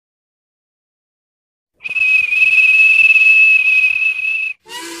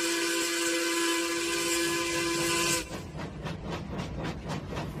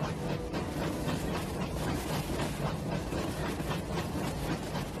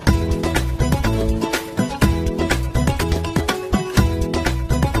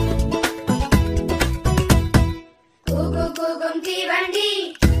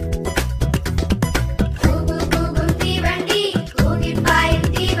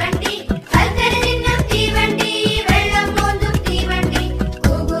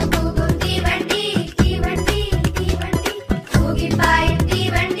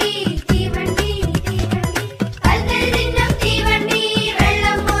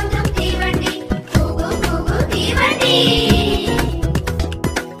Hi,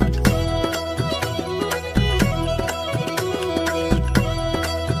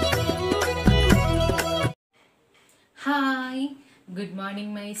 good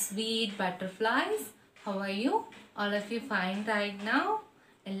morning my sweet butterflies. How are you? All of you fine right now?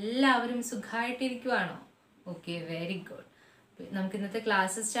 എല്ലാവരും സുഖമായിട്ടിരിക്കുവാണോ? Okay, very good. നമുക്ക് ഇന്നത്തെ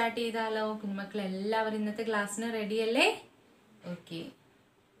class start ചെയ്താലോ? കുഞ്ഞുമക്കൾ എല്ലാവരും ഇന്നത്തെ ക്ലാസ്സിന് റെഡി അല്ലേ? Okay.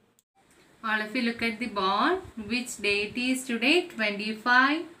 All of you look at the board. Which date is today?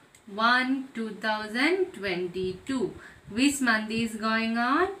 25/1/2022. Which month is going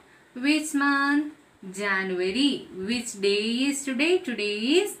on? Which month? January. Which day is today? Today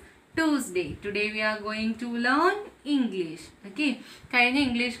is Tuesday. Today we are going to learn English. Okay. കഴിഞ്ഞ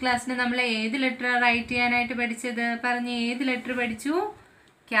English ക്ലാസ്സിന് നമ്മൾ ഏത് letter right ചെയ്യാനായിട്ട് പഠിച്ചത്? പറഞ്ഞ് ഏത് letter പഠിച്ചു?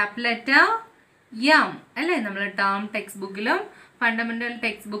 Capital letter M അല്ലേ? നമ്മൾ ടേം ടെക്സ്റ്റ് ബുക്കിലും ഫണ്ടമെന്റൽ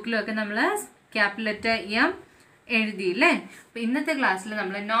ടെക്സ്റ്റ് ബുക്കിലും ഒക്കെ നമ്മൾ ക്യാപിറ്റൽ ലെറ്റർ എം എഴുതിയില്ലേ? അപ്പം ഇന്നത്തെ ക്ലാസ്സിൽ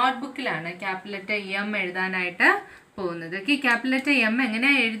നമ്മൾ നോട്ട്ബുക്കിലാണ് ക്യാപിറ്റൽ ലെറ്റർ എം എഴുതാനായിട്ട് പോകുന്നത്. ഓക്കെ, ക്യാപിറ്റൽ ലെറ്റർ എം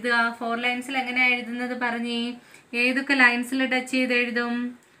എങ്ങനെയാണ് എഴുതുക? 4 ലൈൻസിൽ എങ്ങനെയാണ് എഴുതുന്നത് പറഞ്ഞേ? ഏതൊക്കെ ലൈൻസിൽ ടച്ച് ചെയ്ത് എഴുതും?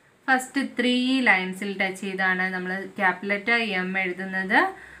 ഫസ്റ്റ് 3 ലൈൻസിൽ ടച്ച് ചെയ്താണ് നമ്മൾ ക്യാപിറ്റൽ ലെറ്റർ എം എഴുതുന്നത്.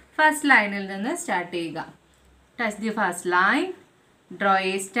 ഫസ്റ്റ് ലൈനിൽ നിന്ന് സ്റ്റാർട്ട് ചെയ്യുക. Touch the first line, draw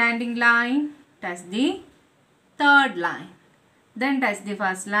A standing line, touch the third line. Then touch the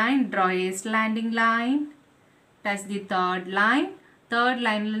first line, draw a slanting line, touch the third line. Third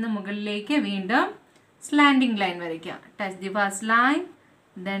line നിന്ന് മുകളിലേക്ക് വീണ്ടും slanting line വരയ്ക്കുക. Touch the first line,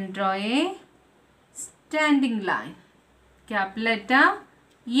 then draw a standing line. Capital letter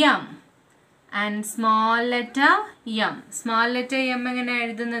M and small letter M. Small letter M എങ്ങനെ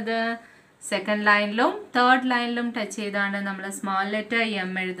എഴുതുന്നത്? Second ലൈനിലും third ലൈനിലും touch ചെയ്താണ് നമ്മൾ small letter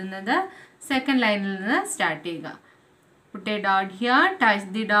M എഴുതുന്നത്. Second ലൈനിൽ നിന്ന് സ്റ്റാർട്ട് ചെയ്യുക. Put a dot here, touch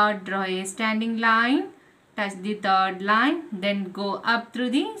the dot, draw a standing line, touch the third line, then go up through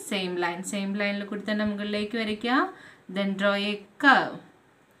the same line. Same line കൂടി തന്നെ മുകളിലേക്ക് വരയ്ക്കുക. Then draw a curve.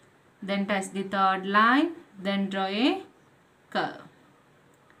 Then touch the third line, then draw a curve.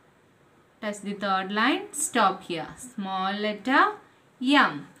 Touch the third line, stop here. Small letter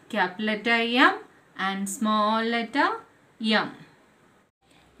M, capital letter M and small letter M.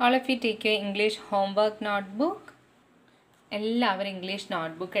 All of you take your English homework notebook. എല്ലാവരും English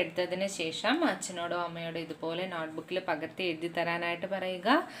notebook എടുത്തതിന് ശേഷം അച്ഛനോടോ അമ്മയോടോ ഇതുപോലെ നോട്ട്ബുക്കിൽ പകർത്തി എഴുതി തരാനായിട്ട് പറയുക.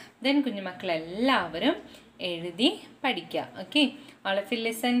 Then കുഞ്ഞുമക്കളെല്ലാവരും എഴുതി പഠിക്കുക. Okay, all of you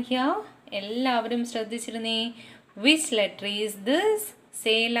listen here. എല്ലാവരും ശ്രദ്ധിച്ചിരുന്നേ. Which letter is this?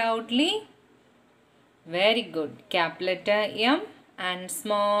 Say loudly. Very good. Capital letter M and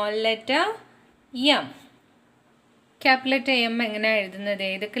small letter M. Capital letter M എങ്ങനെയാണ് എഴുതുന്നത്?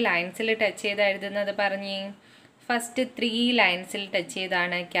 ഏതൊക്കെ ലൈൻസിൽ ടച്ച് ചെയ്താണ് എഴുതുന്നത് പറഞ്ഞേ? ഫസ്റ്റ് 3 ലൈൻസിൽ ടച്ച്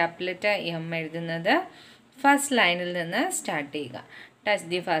ചെയ്താണ് ക്യാപിറ്റൽ ലെറ്റർ എം എഴുതുന്നത്. ഫസ്റ്റ് ലൈനിൽ നിന്ന് സ്റ്റാർട്ട് ചെയ്യുക. Touch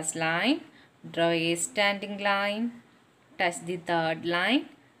the first line, draw A standing line, touch the third line,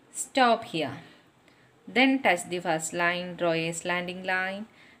 stop here. Then touch the first line, draw A slanting line,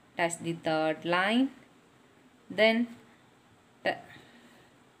 touch the third line, then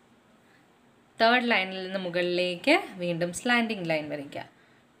third ലൈനിൽ നിന്ന് മുകളിലേക്ക് വീണ്ടും slanting line വരയ്ക്കുക.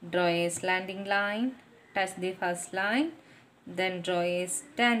 Draw A slanting line, touch the first line, then draw a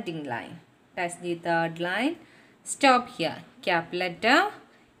standing line, touch the third line, stop here. Capital letter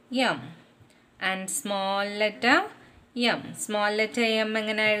M and small letter M. Small letter M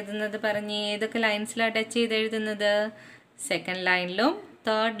എങ്ങനെ എഴുതുന്നത് പറഞ്ഞ്? ഏതൊക്കെ ലൈൻസിലാണ് touch ചെയ്ത് എഴുതുന്നത്? Second ലൈനിലും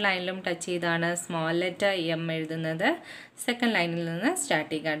third ലൈനിലും touch ചെയ്താണ് small letter M എഴുതുന്നത്. Second ലൈനിൽ നിന്ന്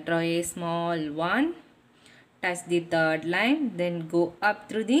സ്റ്റാർട്ട് ചെയ്യുക. Draw A small one, touch the third line, then go up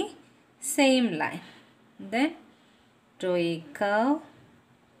through the same line. Then draw a curve,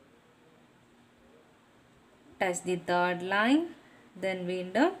 touch the third line, then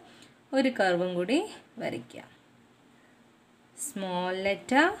വീണ്ടും ഒരു കർവും കൂടി വരയ്ക്കുക. Small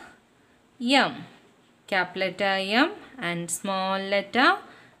letter M, capital letter M and small letter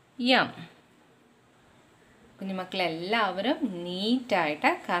M. കുഞ്ഞുമക്കളെല്ലാവരും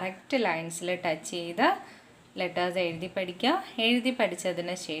നീറ്റായിട്ട് correct ലൈൻസിൽ touch ചെയ്ത് letters എഴുതി പഠിക്കുക. എഴുതി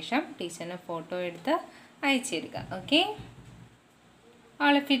പഠിച്ചതിന് ശേഷം ടീച്ചറിന് ഫോട്ടോ എടുത്ത് അയച്ചു തരിക. Okay,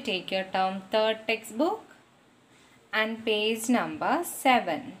 all of you take your term 3rd textbook and page number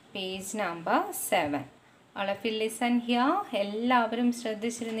 7. Page number 7. All of you listen here. എല്ലാവരും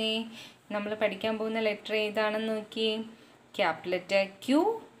ശ്രദ്ധിച്ചിരുന്നേ. നമ്മൾ പഠിക്കാൻ പോകുന്ന ലെറ്റർ ഏതാണെന്ന് നോക്കി. Capital letter Q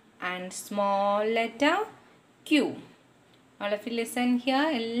and small letter Q. all of you listen here.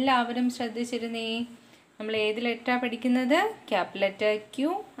 എല്ലാവരും ശ്രദ്ധിച്ചിരുന്നേ. നമ്മൾ ഏത് letter പഠിക്കുന്നത്? Capital letter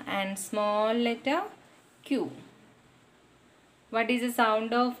Q and small letter Q. What is the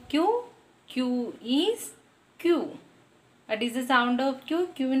sound of Q? Q is Q. What is the sound of Q?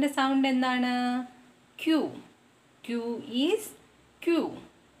 Q in the sound endana? Q. Q is Q.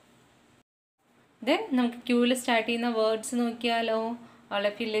 Then നമുക്ക് Q ൽ start ചെയ്യുന്ന words നോക്കിയാലോ. All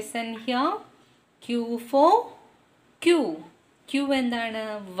of you listen here. Q for Q. Q എന്താണ്?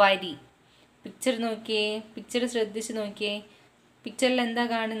 വരി. Picture നോക്കിയേ, picture ശ്രദ്ധിച്ച് നോക്കിയേ. പിക്ചറിൽ എന്താ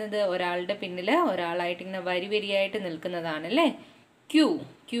കാണുന്നത്? ഒരാളുടെ പിന്നിൽ ഒരാളായിട്ട് ഇങ്ങനെ വരി വരിയായിട്ട് നിൽക്കുന്നതാണ് അല്ലേ. Q.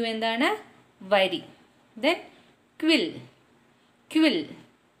 Q എന്താണ്? വരി. Then quill. Quill.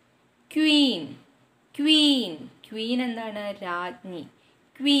 Queen. Queen. Queen എന്താണ്? രാജ്ഞി.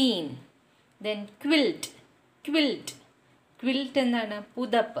 Queen. Then quilt. Quilt. Quilt എന്താണ്?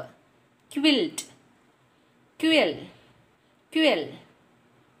 പുതപ്പ്. Quilt. Quill. Quill.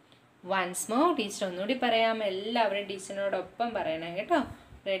 Once more, teacher ഒന്നുകൂടി പറയാം. എല്ലാവരും ടീച്ചറിനോടൊപ്പം പറയണം കേട്ടോ.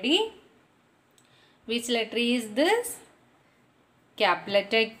 Ready? Which letter is this? Capital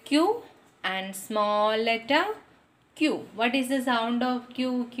letter Q and small letter Q. What is the sound of Q?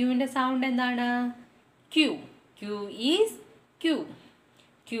 Q ന്റെ sound എന്താണ്? Q. Q is Q.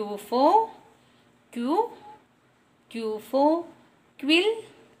 Q for Q. Q for quill.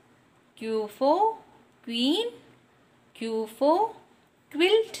 Q for queen. Q for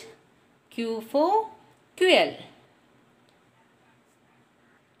quilt. Q for quill.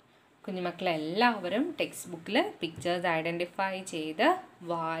 കുഞ്ഞുമക്കളെല്ലാവരും text ബുക്കിൽ pictures identify ചെയ്ത്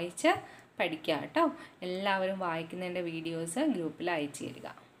വായിച്ച് പഠിക്കുക കേട്ടോ. എല്ലാവരും വായിക്കുന്നതിൻ്റെ videos ഗ്രൂപ്പിൽ അയച്ചു തരിക.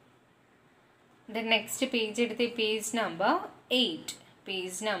 ദെൻ നെക്സ്റ്റ് പേജ് എടുത്ത് page number 8.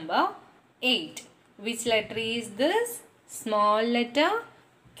 Page number 8. Which letter is this? Small letter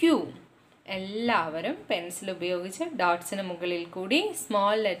Q. എല്ലാവരും പെൻസിൽ ഉപയോഗിച്ച് ഡോട്ട്സിന് മുകളിൽ കൂടി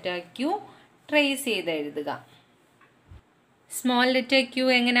സ്മോൾ ലെറ്റർ Q ട്രേസ് ചെയ്ത് എഴുതുക. സ്മോൾ ലെറ്റർ Q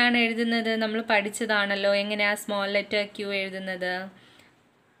എങ്ങനെയാണ് എഴുതുന്നത്? നമ്മൾ പഠിച്ചതാണല്ലോ. എങ്ങനെയാണ് സ്മോൾ ലെറ്റർ Q എഴുതുന്നത്?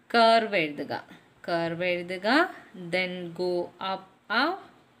 കർവ് എഴുതുക. കർവ് എഴുതുക. Then go up up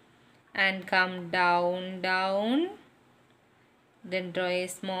and come down down. Then draw A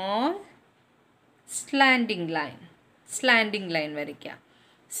small slanting line. Slanting line വരയ്ക്കുക.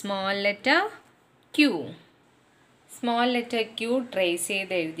 Small letter Q. Small letter Q trace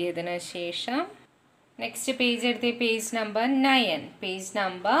ചെയ്ത് എഴുതിയതിന് ശേഷം നെക്സ്റ്റ് പേജ് എടുത്ത് page number 9. Page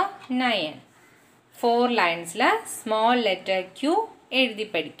number 9. 4 ലൈൻസിൽ small letter Q എഴുതി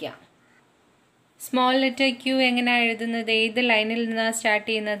പഠിക്കുക. Small letter Q എങ്ങനെയാണ് എഴുതുന്നത്? ഏത് ലൈനിൽ നിന്നാണ് സ്റ്റാർട്ട്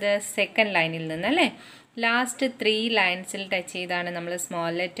ചെയ്യുന്നത്? സെക്കൻഡ് ലൈനിൽ നിന്ന് അല്ലേ. ലാസ്റ്റ് 3 ലൈൻസിൽ ടച്ച് ചെയ്താണ് നമ്മൾ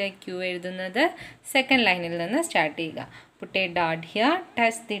സ്മോൾ ലെറ്റർ Q എഴുതുന്നത്. സെക്കൻഡ് ലൈനിൽ നിന്ന് സ്റ്റാർട്ട് ചെയ്യുക. Put a dot here,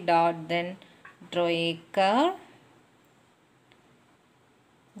 touch the dot, then draw a curve,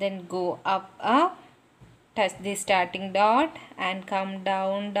 then go up up, touch the starting dot and come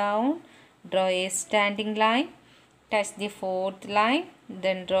down down, draw a standing line, touch the 4th line,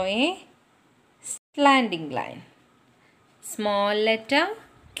 then draw a slanting line. Small letter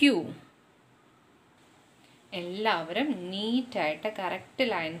Q. എല്ലാവരും നീറ്റായിട്ട് correct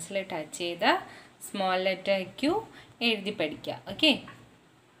ലൈൻസിൽ touch ചെയ്ത് small letter Q എഴുതി പഠിക്കുക. Okay.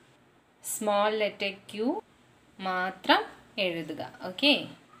 Small letter Q മാത്രം എഴുതുക. Okay.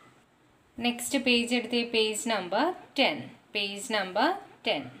 Next page എടുത്ത് page number 10. Page number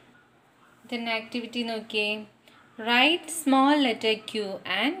 10. ഇതിൻ്റെ activity നോക്കിയേ. Right small letter Q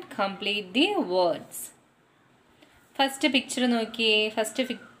and complete the words. First picture നോക്കിയേ. ഫസ്റ്റ്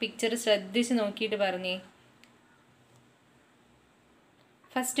പിക്ചർ ശ്രദ്ധിച്ച് നോക്കിയിട്ട് പറഞ്ഞേ.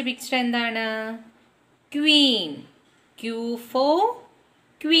 ഫസ്റ്റ് പിക്ചർ എന്താണ്? Queen. Q for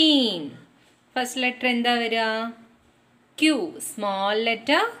queen. First letter എന്താ വരിക? Q. സ്മോൾ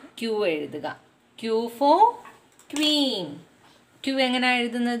ലെറ്റർ Q എഴുതുക. Q for queen. Q എങ്ങനെയാണ്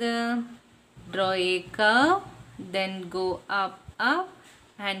എഴുതുന്നത്? Draw a curve, then go up up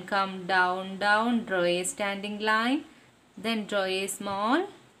and come down down. Draw a standing line, then draw a small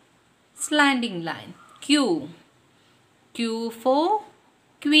slanting line. Q. Q for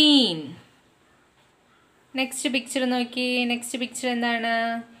queen. Next picture നോക്കി. Next picture എന്താണ്?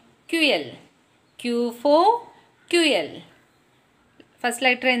 ക്യുയൽ. Q for ക്യുയൽ. First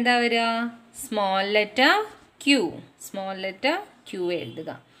letter എന്താ വരിക? Small letter Q. Small letter Q എഴുതുക.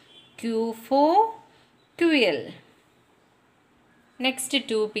 Q for ക്യുയൽ. Next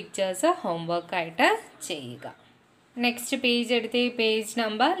 2 pictures ഹോംവർക്കായിട്ട് ചെയ്യുക. Next page എടുത്ത് page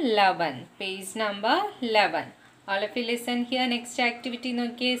number 11. Page number 11. All of you listen here. Next activity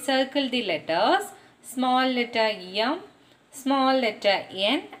നോക്കിയേ. Circle the letters. Small letter M, small letter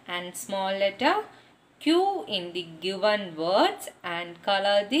N and small letter Q in the given words and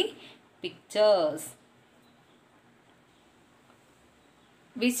color the pictures.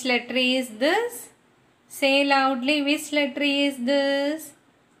 Which letter is this? Say loudly, which letter is this?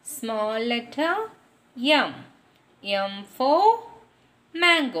 Small letter M. M for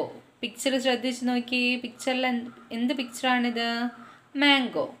mango. Picture ശ്രദ്ധിച്ച് നോക്കി. പിക്ചറിൽ എന്ത് പിക്ചറാണിത്?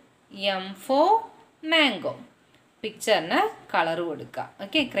 Mango. M for mango. പിക്ചറിന് colour കൊടുക്കുക.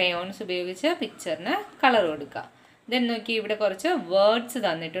 Okay, crayons ഉപയോഗിച്ച് പിക്ചറിന് colour കൊടുക്കുക. Then നോക്കി, ഇവിടെ കുറച്ച് വേർഡ്സ്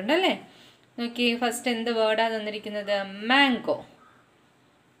തന്നിട്ടുണ്ടല്ലേ. നോക്കി, ഫസ്റ്റ് എന്ത് വേർഡാണ് തന്നിരിക്കുന്നത്? മാംഗോ.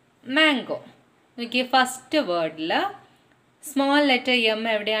 മാംഗോ. നോക്കി, ഫസ്റ്റ് വേർഡിൽ സ്മോൾ ലെറ്റർ എം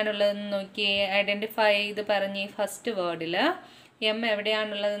എവിടെയാണുള്ളതെന്ന് നോക്കി, ഐഡൻറ്റിഫൈ ചെയ്ത് പറഞ്ഞ്. ഫസ്റ്റ് വേർഡിൽ എം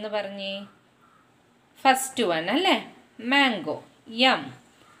എവിടെയാണുള്ളതെന്ന് പറഞ്ഞ്. ഫസ്റ്റ് വൺ അല്ലേ, മാംഗോ. എം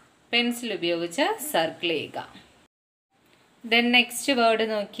പെൻസിൽ ഉപയോഗിച്ച് സർക്കിൾ ചെയ്യുക. ദെൻ നെക്സ്റ്റ് വേർഡ്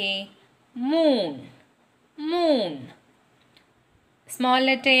നോക്കി, moon. Moon. Small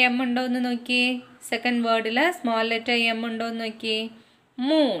letter M ഉണ്ടോ എന്ന് നോക്കി. സെക്കൻഡ് വേർഡിൽ സ്മോൾ ലെറ്റർ എം ഉണ്ടോ എന്ന് നോക്കി.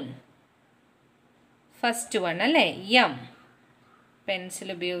 മൂൺ. ഫസ്റ്റ് വൺ അല്ലേ, എം പെൻസിൽ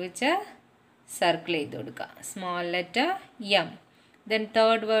ഉപയോഗിച്ച് സർക്കിൾ ചെയ്ത് കൊടുക്കുക. Small letter M. Then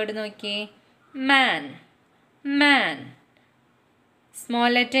third word നോക്കി, മാൻ. മാൻ. സ്മോൾ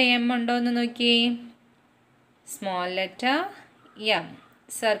ലെറ്റർ എം ഉണ്ടോ എന്ന് നോക്കി. സ്മോൾ ലെറ്റർ എം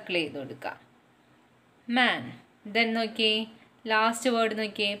സർക്കിൾ ചെയ്ത് കൊടുക്കുക. മാൻ. ദെൻ നോക്കി, ലാസ്റ്റ് വേർഡ്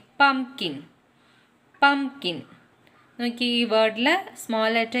നോക്കി, പംകിൻ. പംകിൻ. നോക്കി, ഈ വേർഡിൽ സ്മോൾ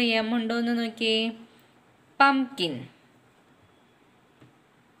ലെറ്റർ എം ഉണ്ടോ എന്ന് നോക്കി. Pumpkin.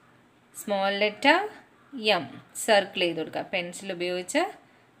 Small letter M circle ചെയ്ത് കൊടുക്കുക. പെൻസിൽ ഉപയോഗിച്ച്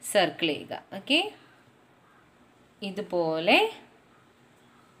സർക്കിൾ ചെയ്യുക. ഓക്കെ, ഇതുപോലെ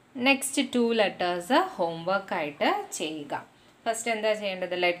നെക്സ്റ്റ് 2 ലെറ്റേഴ്സ് ഹോംവർക്കായിട്ട് ചെയ്യുക. ഫസ്റ്റ് എന്താ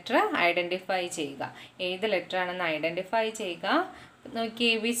ചെയ്യേണ്ടത്? ലെറ്റർ ഐഡൻറ്റിഫൈ ചെയ്യുക. ഏത് ലെറ്റർ ആണെന്ന് ഐഡൻറ്റിഫൈ ചെയ്യുക. നോക്കി,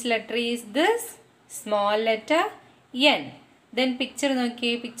 which letter is this? Small letter N. Then picture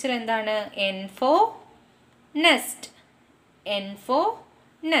നോക്കി. പിക്ചർ എന്താണ്? N four nest. N four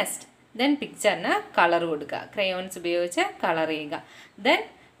nest. Then പിക്ചറിന് colour കൊടുക്കുക. ക്രയോൺസ് ഉപയോഗിച്ച് കളർ ചെയ്യുക. ദെൻ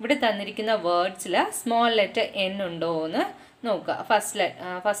ഇവിടെ തന്നിരിക്കുന്ന വേർഡ്സിൽ സ്മോൾ ലെറ്റർ എൻ ഉണ്ടോ എന്ന് നോക്കുക.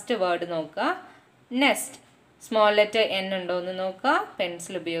 ഫസ്റ്റ് വേർഡ് നോക്കുക, നെസ്റ്റ്. സ്മോൾ ലെറ്റർ എൻ ഉണ്ടോ എന്ന് നോക്കുക.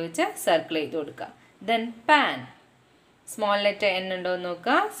 പെൻസിൽ ഉപയോഗിച്ച് സർക്കിൾ ചെയ്ത് കൊടുക്കുക. Then pan. Small letter N ഉണ്ടോ എന്ന്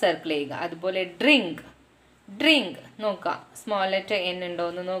നോക്കുക. സർക്കിൾ ചെയ്യുക. അതുപോലെ ഡ്രിങ്ക്. ഡ്രിങ്ക് നോക്കുക. സ്മോൾ ലെറ്റർ എൻ ഉണ്ടോ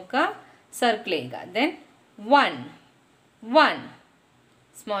എന്ന് നോക്കുക. സർക്കിൾ ചെയ്യുക. Then one. One.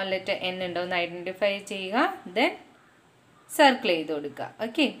 Small letter N ഉണ്ടോ എന്ന് ഐഡൻറ്റിഫൈ ചെയ്യുക. ദെൻ സർക്കിൾ ചെയ്ത് കൊടുക്കുക.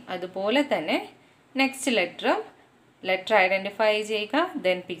 ഓക്കെ, അതുപോലെ തന്നെ നെക്സ്റ്റ് ലെറ്റർ ഐഡൻറ്റിഫൈ ചെയ്യുക.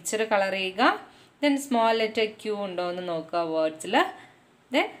 ദെൻ പിക്ചർ കളർ ചെയ്യുക. ദെൻ സ്മോൾ ലെറ്റർ ക്യൂ ഉണ്ടോ എന്ന് നോക്കുക വേർഡ്സിൽ.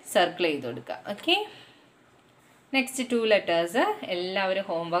 ദെൻ സർക്കിൾ ചെയ്ത് കൊടുക്കുക. ഓക്കെ, നെക്സ്റ്റ് 2 ലെറ്റേഴ്സ് എല്ലാവരും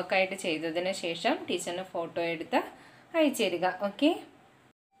ഹോംവർക്കായിട്ട് ചെയ്തതിന് ശേഷം ടീച്ചറിന് ഫോട്ടോ എടുത്ത് അയച്ചു തരിക. ഓക്കെ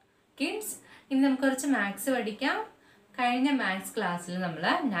കിഡ്സ്, ഇനി നമുക്ക് കുറച്ച് മാത്സ് പഠിക്കാം. കഴിഞ്ഞ മാത്സ് ക്ലാസ്സിൽ നമ്മൾ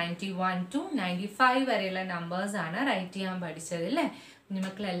 91 to 95 വരെയുള്ള നമ്പേഴ്സാണ് റൈറ്റ് ചെയ്യാൻ പഠിച്ചത് അല്ലേ?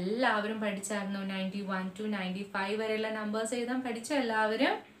 കുഞ്ഞുമക്കൾ എല്ലാവരും പഠിച്ചായിരുന്നു. 91 to 95 വരെയുള്ള നമ്പേഴ്സ് എഴുതാൻ പഠിച്ചോ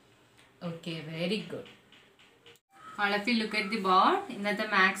എല്ലാവരും? Okay, very good. All of you look at the board. ഇന്നത്തെ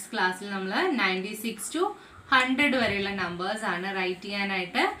മാത്സ് ക്ലാസ്സിൽ നമ്മൾ 96 to 100 വരെയുള്ള നമ്പേഴ്സ് ആണ് റൈറ്റ്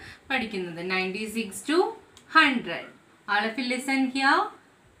ചെയ്യാനായിട്ട് പഠിക്കുന്നത്. 96 to 100. All of you listen here.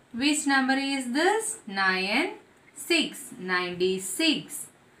 Which number is this? 9, 6. 96.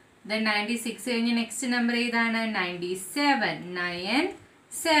 Then 96 കഴിഞ്ഞ് നെക്സ്റ്റ് നമ്പർ ഏതാണ്? 97. 9,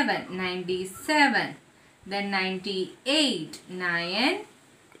 7. 97. Then 98. 9,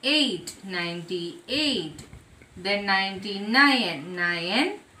 8. 98. Then 99. 9,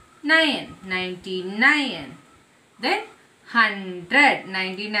 9. 99. Then 100.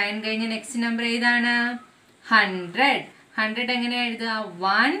 99 കഴിഞ്ഞ് നെക്സ്റ്റ് നമ്പർ ഏതാണ്? 100. 100 എങ്ങനെ എഴുതുക?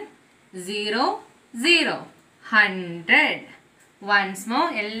 1, 0, 0. 100. Once more,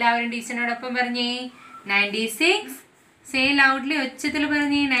 എല്ലാവരും ടീച്ചറിനോടൊപ്പം പറഞ്ഞേ. 96. Say loudly, ഒച്ചത്തിൽ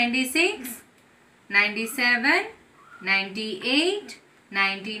പറഞ്ഞേ. 96, 97, 98,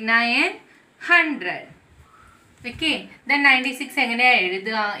 99, 100. Okay. Then 96 എങ്ങനെയാ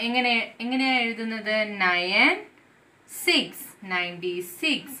എഴുതുക? എങ്ങനെയാ എഴുതുന്നത്? 9, 6.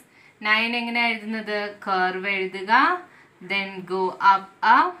 96. 9 എങ്ങനെയാ എഴുതുന്നത്? കർവ് എഴുതുക. Then go up,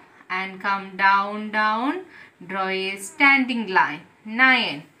 up and come down, down. Draw a standing line.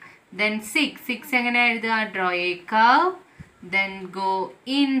 9. Then 6. 6 എങ്ങനെയാ എഴുതുക? Draw a curve. Then go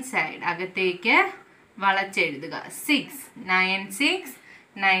inside. അകത്തേക്ക് വളച്ചെഴുതുക. 6. 9, 6.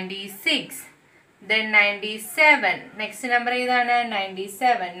 96. Then 97. Next number ഏതാണ്?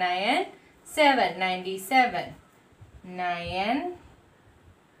 97. 9, 7. 97. 9,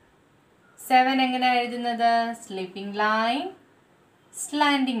 7 എങ്ങനെയാ എഴുതുന്നത്? Sleeping line,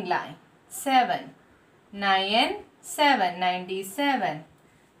 slanting line. 7. 9, 7. 97.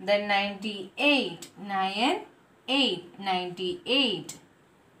 Then 98. 9, 8. 98.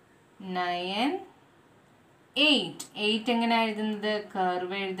 9, 8. 8 എങ്ങനെ എഴുതുന്നത്?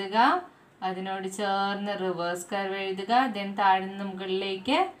 കർവ് എഴുതുക, അതിനോട് ചേർന്ന് റിവേഴ്സ് കർവ് എഴുതുക, ദെൻ താഴ്ന്ന്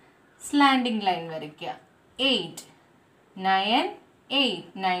മുകളിലേക്ക് സ്ലാൻഡിംഗ് ലൈൻ വരയ്ക്കുക. 8. 9, 8.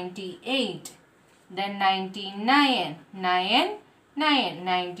 98. Then 99. 9, 9.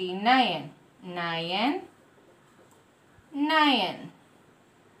 99. 9, 9.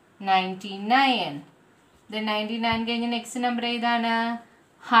 99. Then 99 കഴിഞ്ഞ നെക്സ്റ്റ് നമ്പർ ഏതാണ്?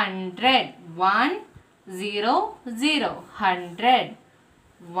 100. 1, 0, 0. 100.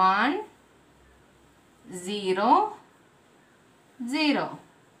 1, 0, 0.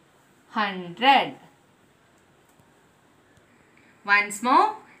 100. Once more.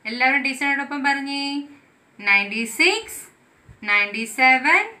 എല്ലാവരും ടീച്ചറിനോടൊപ്പം പറഞ്ഞേ. 96,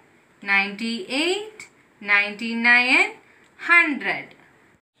 97, 98, 99, 100.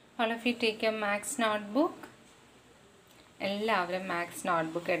 All of you take your maths notebook. എല്ലാവരും മാത്സ്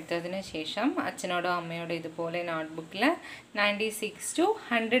നോട്ട്ബുക്ക് എടുത്തതിന് ശേഷം അച്ഛനോടോ അമ്മയോടോ ഇതുപോലെ നോട്ട്ബുക്കിൽ 96 to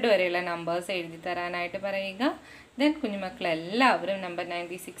 100 വരെയുള്ള നമ്പേഴ്സ് എഴുതി തരാനായിട്ട് പറയുക. ദെൻ കുഞ്ഞുമക്കളെല്ലാവരും നമ്പർ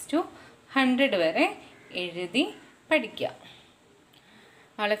 96 to 100 വരെ എഴുതി പഠിക്കുക.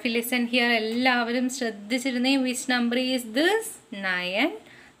 All of you listen here. എല്ലാവരും ശ്രദ്ധിച്ചിരുന്നേ. Which number is this? 9,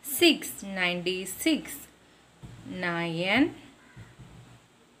 6. 96. 9,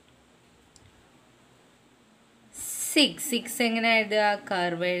 6. 6 എങ്ങനെ എഴുതുക?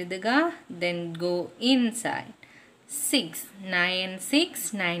 കർവ് എഴുതുക, then go inside. 6. 9, 6.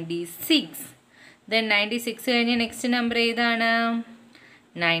 96. Then 96 കഴിഞ്ഞ് നെക്സ്റ്റ് നമ്പർ ഏതാണ്?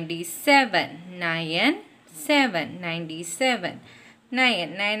 97. 9, 7. 97. 9.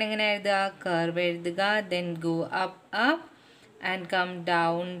 9 എങ്ങനെ എഴുതുക? കർവ് എഴുതുക, then go up, up and come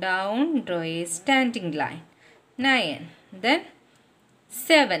down, down. Draw a standing line. 9. Then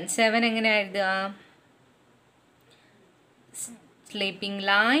 7. 7 എങ്ങനെ എഴുതുക? Sleeping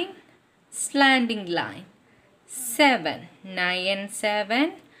line, slanting line. 7. 9, 7.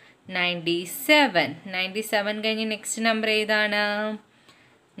 97. 97 കഴിഞ്ഞ് നെക്സ്റ്റ് നമ്പർ ഏതാണ്?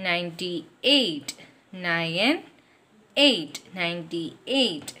 98. 9, 8.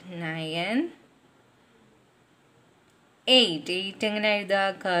 98. 9, 8. 8 എങ്ങനെ എഴുതുക?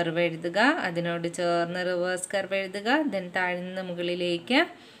 കർവ് എഴുതുക, അതിനോട് ചേർന്ന് റിവേഴ്സ് കർവ് എഴുതുക, ദെൻ താഴ്ന്ന് മുകളിലേക്ക്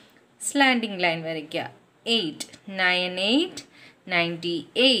സ്ലാൻഡിംഗ് ലൈൻ വരയ്ക്കുക. 8. 9, 8.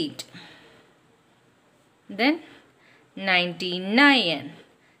 98. Then 99.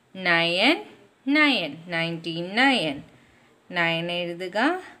 9, 9. 99. 9 എഴുതുക,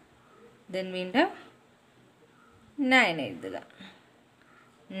 then വീണ്ടും 9 എഴുതുക.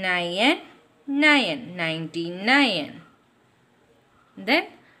 9, 9. 99. Then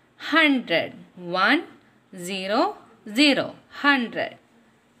 100. 1, 0, 0. 100.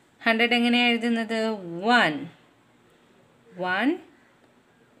 100 എങ്ങനെയാണ് എഴുതുന്നത്? 1, 1,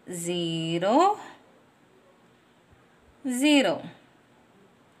 0, 0.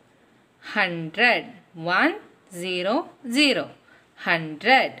 100. 1, 0, 0.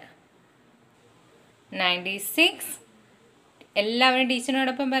 100. 96. എല്ലാവരും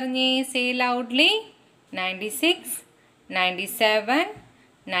ടീച്ചറിനോടൊപ്പം പറഞ്ഞേ. Say loudly. 96, 97,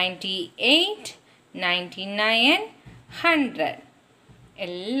 98, 99, 100.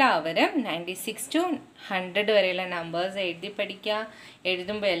 എല്ലാവരും 96 to 100 വരെയുള്ള നമ്പേഴ്സ് എഴുതി പഠിക്കുക.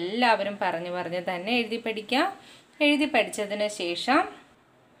 എഴുതുമ്പോൾ എല്ലാവരും പറഞ്ഞ് തന്നെ എഴുതി പഠിക്കുക. എഴുതി പഠിച്ചതിന് ശേഷം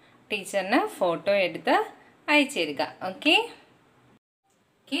ടീച്ചറിന് ഫോട്ടോ എടുത്ത് അയച്ചു തരിക. ഓക്കെ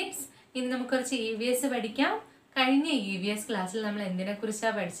കിഡ്സ്, ഇനി നമുക്ക് കുറച്ച് EVS പഠിക്കാം. കഴിഞ്ഞ EVS ക്ലാസ്സിൽ നമ്മൾ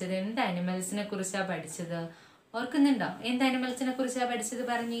എന്തിനെക്കുറിച്ചാണ് പഠിച്ചത്? എന്ത് ആനിമൽസിനെ കുറിച്ചാണ് പഠിച്ചത്? ഓർക്കുന്നുണ്ടോ? എന്ത് ആനിമൽസിനെ കുറിച്ചാണ് പഠിച്ചത്?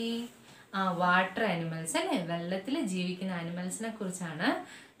 പറഞ്ഞേ. വാട്ടർ ആനിമൽസ് അല്ലേ? വെള്ളത്തിൽ ജീവിക്കുന്ന ആനിമൽസിനെ കുറിച്ചാണ്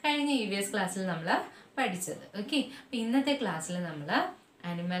കഴിഞ്ഞ EVS ക്ലാസ്സിൽ നമ്മൾ പഠിച്ചത്. ഓക്കെ, അപ്പം ഇന്നത്തെ ക്ലാസ്സിൽ നമ്മൾ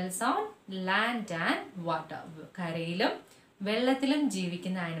animals on land and water, കരയിലും വെള്ളത്തിലും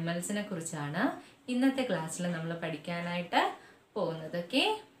ജീവിക്കുന്ന ആനിമൽസിനെ കുറിച്ചാണ് ഇന്നത്തെ ക്ലാസ്സിൽ നമ്മൾ പഠിക്കാനായിട്ട് പോകുന്നത്. Okay,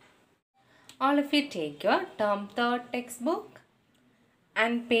 all of you take your term third textbook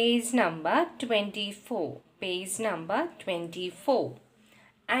and page number 24. Page number 24.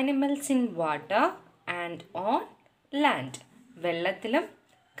 Animals in water and on land. വെള്ളത്തിലും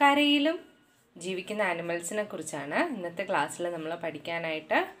കരയിലും ജീവിക്കുന്ന ആനിമൽസിനെ കുറിച്ചാണ് ഇന്നത്തെ ക്ലാസ്സിൽ നമ്മൾ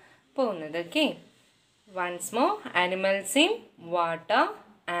പഠിക്കാനായിട്ട് പോകുന്നത്. Okay, once more. Animals in water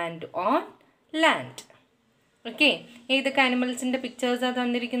and on land. Okay, ഏതൊക്കെ ആനിമൽസിൻ്റെ പിക്ചേഴ്സാണ്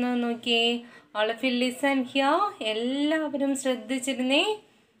തന്നിരിക്കുന്നത് നോക്കിയേ. All of you listen here. എല്ലാവരും ശ്രദ്ധിച്ചിരുന്നേ.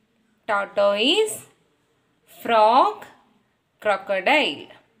 Tortoise, frog, crocodile.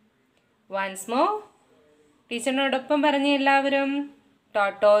 Once more. ടീച്ചറിനോടൊപ്പം പറഞ്ഞ എല്ലാവരും.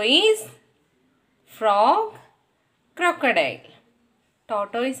 Tortoise, frog, crocodile.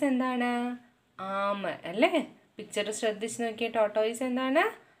 ടോട്ടോയ്സ് എന്താണ്? ആമ അല്ലേ? പിക്ചർ ശ്രദ്ധിച്ച് നോക്കിയ ടോട്ടോയ്സ് എന്താണ്?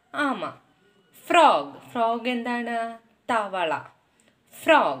 ആമ. ഫ്രോഗ്. ഫ്രോഗ് എന്താണ്? തവള.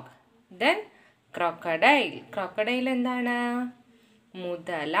 ഫ്രോഗ്. Then crocodile. ക്രോക്കഡൈൽ എന്താണ്?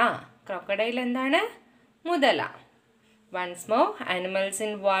 മുതല. ക്രോക്കഡൈൽ എന്താണ്? മുതല. Once more, animals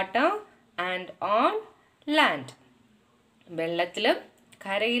in water and on land. വെള്ളത്തിലും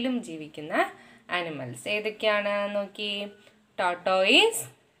കരയിലും ജീവിക്കുന്ന ആനിമൽസ് ഏതൊക്കെയാണ് നോക്കി. Tortoise,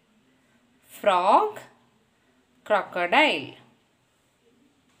 frog, crocodile.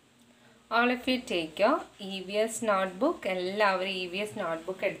 All of you take your EVS notebook. എല്ലാവരും EVS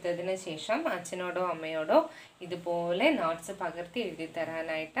notebook എടുത്തതിന് ശേഷം അച്ഛനോടോ അമ്മയോടോ ഇതുപോലെ നോട്ട്സ് പകർത്തി എഴുതി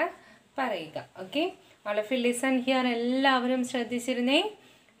തരാനായിട്ട് പറയുക. Okay, all of you listen here. എല്ലാവരും ശ്രദ്ധിച്ചിരുന്നേ.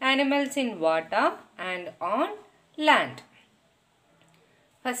 Animals in water and on land.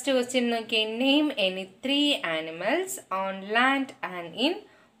 First question നോക്കിയേ. Name any 3 animals on land and in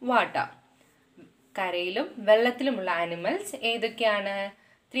water. കരയിലും വെള്ളത്തിലുമുള്ള ആനിമൽസ് ഏതൊക്കെയാണ്?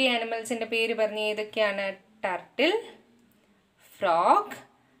 3 ആനിമൽസിൻ്റെ പേര് പറഞ്ഞ് ഏതൊക്കെയാണ്? Turtle, frog,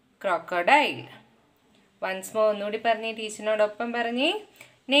 crocodile. Once more ഒന്നുകൂടി പറഞ്ഞേ, ടീച്ചറിനോടൊപ്പം പറഞ്ഞേ.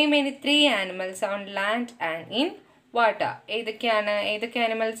 Name any 3 animals on land and in water. ഏതൊക്കെയാണ്? ഏതൊക്കെ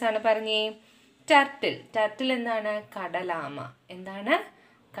ആനിമൽസ് ആണ് പറഞ്ഞേ? ടർട്ടിൽ. ടർട്ടിൽ എന്താണ്? കടലാമ. എന്താണ്?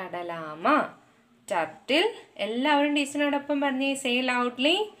 കടലാമ. ടർട്ടിൽ. എല്ലാവരും ടീച്ചറിനോടൊപ്പം പറഞ്ഞേ. Say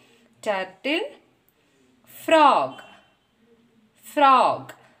loudly. Turtle. frog, frog.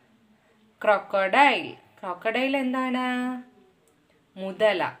 crocodile. crocodile എന്താണ്?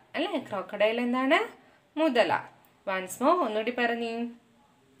 മുതല അല്ലേ? crocodile എന്താണ്? മുതല. once more ഒന്നുകൂടി പറഞ്ഞു.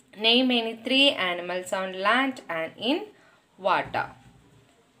 name any 3 animals on land and in water.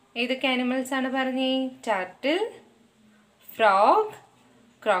 ഏതൊക്കെ ആനിമൽസ് ആണ് പറഞ്ഞേ? turtle, frog,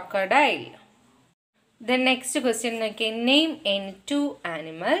 crocodile. The next question നോക്കിയേ. Name any 2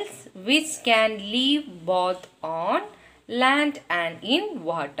 animals which can live both on land and in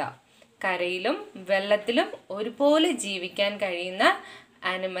water. കരയിലും വെള്ളത്തിലും ഒരുപോലെ ജീവിക്കാൻ കഴിയുന്ന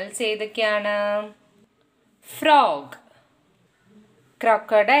ആനിമൽസ് ഏതൊക്കെയാണ്? Frog,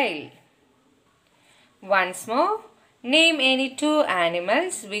 crocodile. Once more, name any 2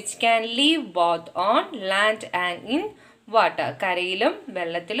 animals which can live both on land and in water. കരയിലും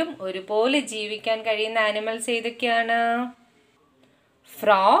വെള്ളത്തിലും ഒരുപോലെ ജീവിക്കാൻ കഴിയുന്ന ആനിമൽസ് ഏതൊക്കെയാണ്?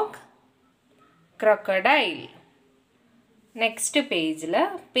 Frog, crocodile. നെക്സ്റ്റ് പേജിൽ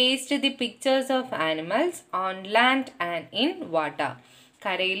paste the pictures of animals on land and in water.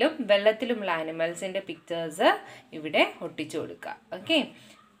 കരയിലും വെള്ളത്തിലുമുള്ള ആനിമൽസിൻ്റെ pictures ഇവിടെ ഒട്ടിച്ചു കൊടുക്കുക. ഓക്കെ,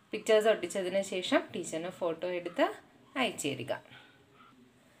 പിക്ചേഴ്സ് ഒട്ടിച്ചതിന് ശേഷം ടീച്ചറിന് ഫോട്ടോ എടുത്ത് അയച്ചു തരിക.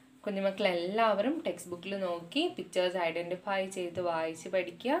 കുഞ്ഞുമക്കളെല്ലാവരും ടെക്സ്റ്റ് ബുക്കിൽ നോക്കി പിക്ചേഴ്സ് ഐഡൻറ്റിഫൈ ചെയ്ത് വായിച്ച്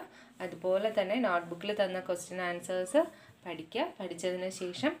പഠിക്കുക. അതുപോലെ തന്നെ നോട്ട്ബുക്കിൽ തന്ന ക്വസ്റ്റ്യൻ ആൻസേഴ്സ് പഠിക്കുക. പഠിച്ചതിന്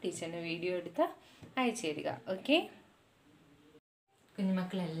ശേഷം ടീച്ചറിന് വീഡിയോ എടുത്ത് അയച്ചു തരിക. ഓക്കെ,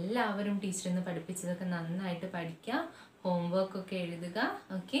 കുഞ്ഞുമക്കളെല്ലാവരും ടീച്ചറിന്ന് പഠിപ്പിച്ചതൊക്കെ നന്നായിട്ട് പഠിക്കുക. ഹോംവർക്കൊക്കെ എഴുതുക.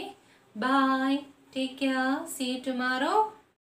 Okay, by, take care, see you tomorrow.